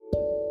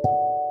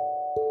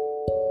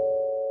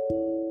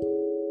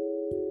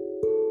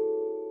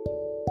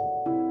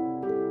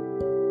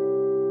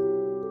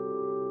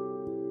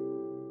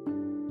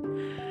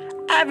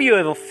Have you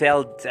ever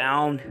felt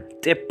down,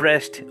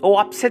 depressed,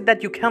 or upset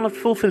that you cannot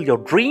fulfill your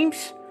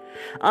dreams?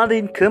 Are they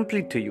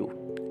incomplete to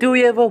you? Do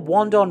you ever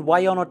wonder on why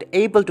you're not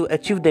able to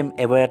achieve them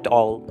ever at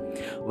all?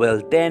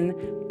 Well, then,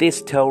 this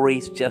story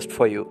is just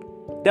for you.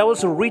 There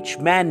was a rich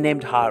man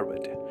named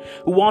Harvard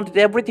who wanted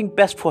everything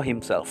best for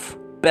himself.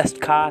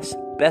 Best cars,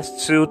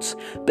 best suits,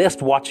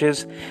 best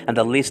watches, and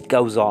the list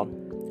goes on.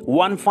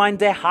 One fine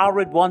day,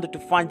 Harvard wanted to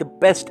find the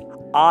best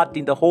art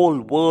in the whole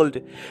world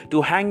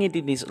to hang it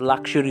in his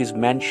luxurious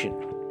mansion.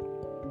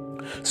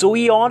 So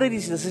he ordered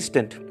his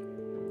assistant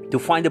to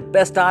find the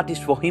best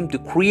artist for him to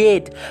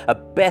create a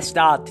best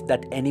art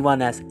that anyone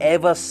has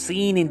ever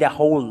seen in their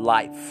whole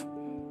life.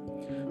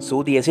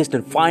 So the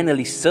assistant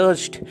finally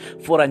searched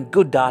for a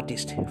good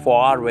artist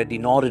for Harvard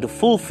in order to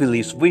fulfill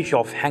his wish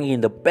of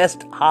hanging the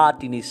best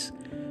art in his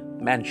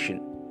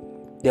mansion.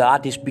 The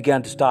artist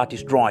began to start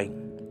his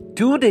drawing.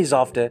 2 days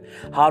after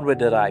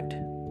Harvard arrived,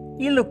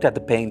 he looked at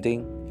the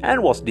painting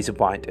and was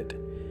disappointed.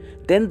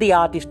 Then the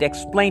artist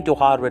explained to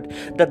Harvard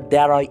that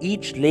there are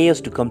each layers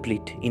to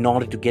complete in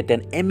order to get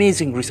an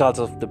amazing result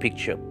of the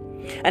picture.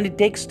 And it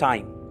takes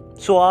time.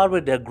 So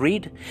Harvard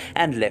agreed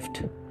and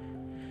left.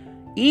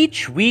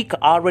 Each week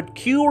Harvard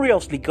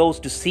curiously goes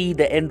to see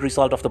the end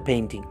result of the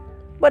painting.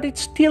 But it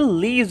still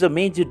leaves a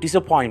major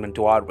disappointment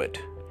to Harvard.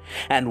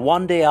 And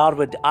one day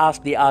Harvard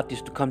asked the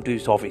artist to come to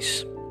his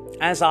office.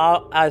 As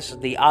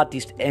the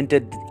artist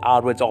entered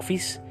Harvard's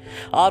office,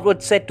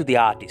 Harvard said to the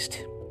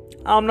artist,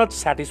 "I'm not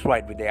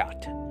satisfied with the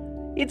art.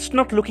 It's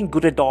not looking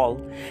good at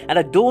all, and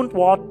I don't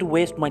want to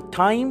waste my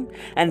time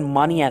and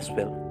money as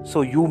well,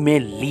 so you may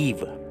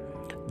leave."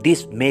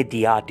 This made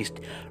the artist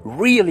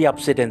really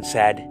upset and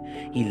sad.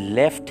 He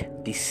left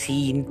the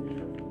scene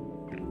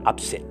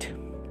upset.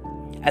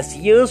 As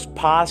years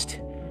passed,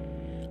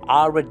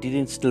 Harvard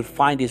didn't still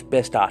find his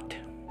best art,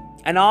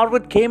 and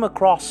Harvard came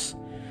across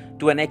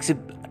to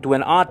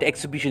an art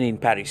exhibition in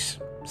Paris.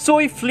 So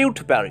he flew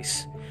to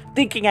Paris,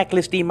 thinking at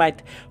least he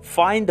might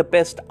find the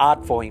best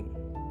art for him.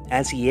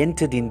 As he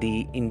entered in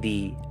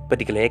the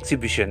particular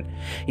exhibition,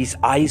 his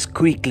eyes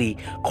quickly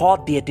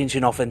caught the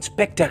attention of a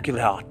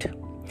spectacular art.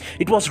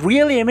 It was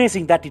really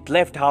amazing that it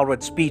left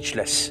Harvard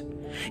speechless.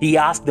 He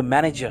asked the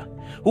manager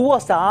who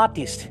was the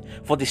artist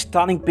for this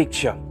stunning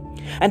picture,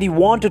 and he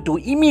wanted to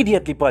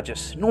immediately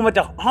purchase. "No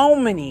matter how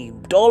many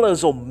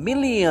dollars or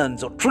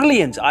millions or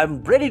trillions,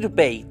 I'm ready to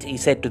pay it," he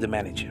said to the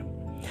manager.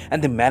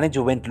 And the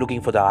manager went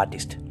looking for the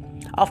artist.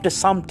 After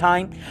some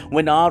time,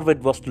 when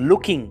Harvard was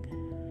looking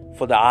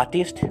for the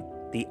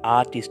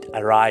artist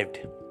arrived.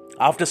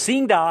 After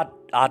seeing the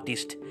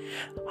artist,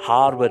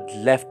 Harvard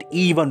left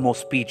even more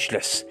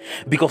speechless,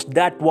 because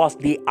that was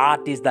the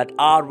artist that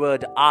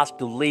Harvard asked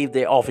to leave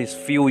their office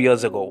few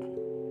years ago.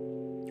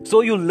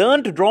 "So you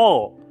learned to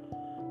draw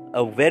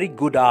a very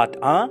good art,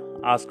 huh?"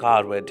 asked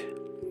Harvard.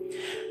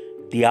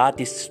 The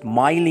artist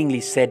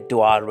smilingly said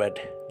to Harvard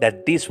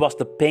that this was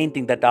the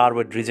painting that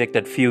Harvard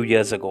rejected few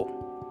years ago.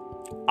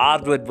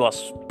 Harvard was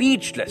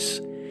speechless,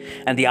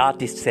 and the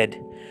artist said,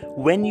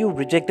 "When you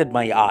rejected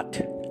my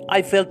art,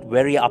 I felt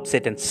very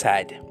upset and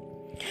sad,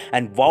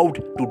 and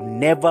vowed to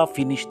never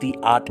finish the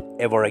art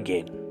ever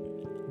again.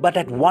 But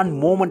at one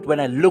moment when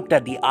I looked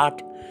at the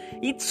art,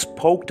 it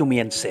spoke to me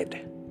and said,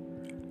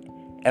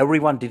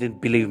 'Everyone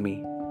didn't believe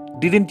me.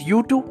 Didn't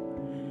you too?'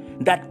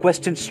 That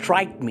question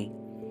struck me,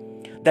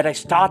 that I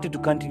started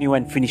to continue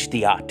and finish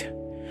the art.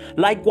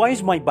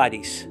 Likewise, my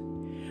buddies,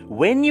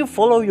 when you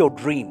follow your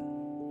dream,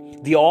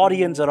 the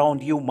audience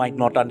around you might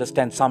not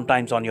understand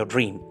sometimes on your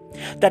dream.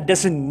 That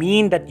doesn't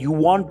mean that you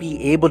won't be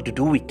able to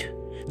do it.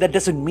 That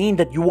doesn't mean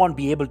that you won't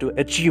be able to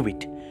achieve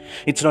it.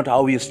 It's not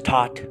how you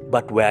start,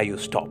 but where you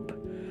stop.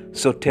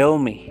 So tell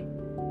me,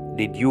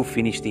 did you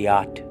finish the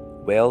art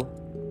well?"